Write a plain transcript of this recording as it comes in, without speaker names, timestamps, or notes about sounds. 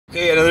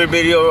another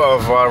video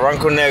of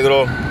Ranko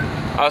Negro,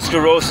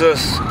 Oscar Rosas.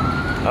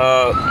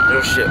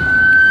 Oh shit.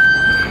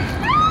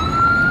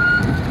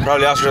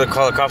 Probably Oscar to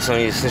call the cops on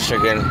me, snitch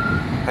again.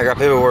 I got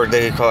paperwork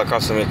that he called the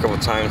cops on me a couple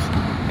times.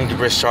 I think he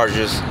pressed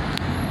charges.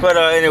 But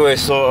anyway,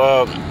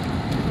 so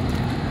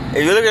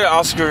if you look at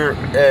Oscar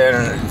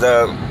and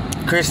the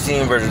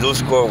Christine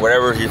Verduzco,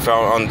 whatever he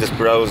found on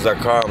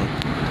Desperados.com,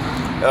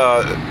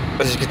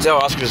 as you can tell,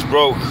 Oscar's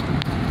broke.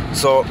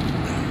 So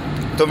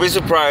don't be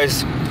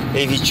surprised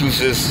if he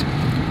chooses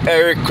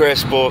Eric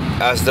Crespo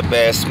as the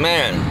best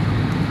man.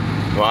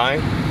 Why?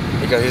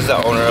 Because he's the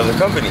owner of the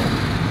company.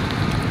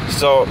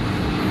 So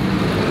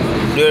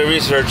do the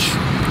research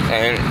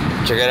and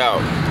check it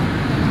out.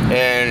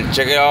 And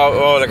check it out.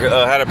 Oh, like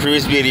I had a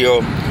previous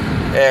video,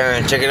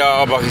 and check it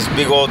out about his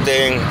big old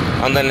thing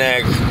on the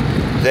neck.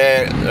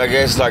 That I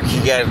guess like he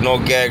got no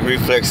gag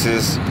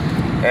reflexes,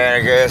 and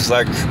I guess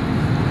like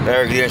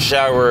Eric didn't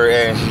shower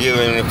and he gave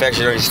him an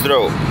infection on his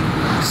throat.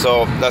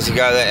 So that's the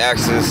guy that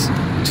access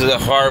to the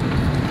HARP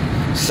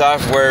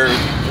software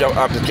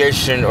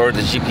application or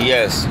the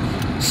GPS.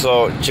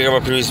 So check out my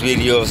previous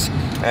videos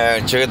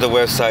and check out the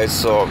website.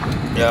 So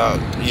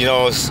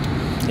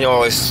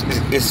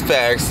it's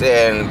facts,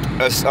 and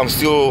I'm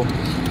still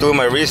doing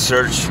my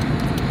research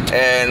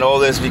and all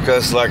this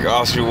because like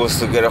Oscar wants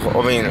to get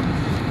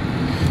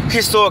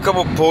he stole a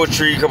couple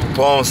poetry, a couple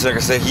poems. Like I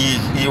said,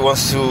 he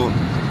wants to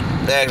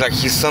act like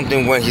he's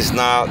something when he's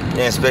not, and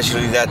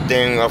especially that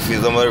thing of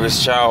the mother of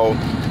his child,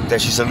 that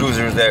she's a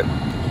loser. That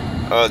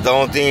the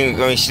only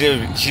thing, she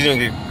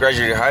didn't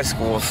graduate high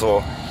school, so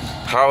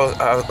how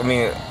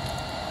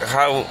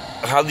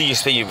do you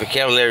explain your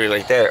vocabulary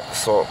like that?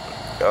 So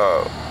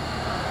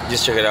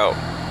just check it out.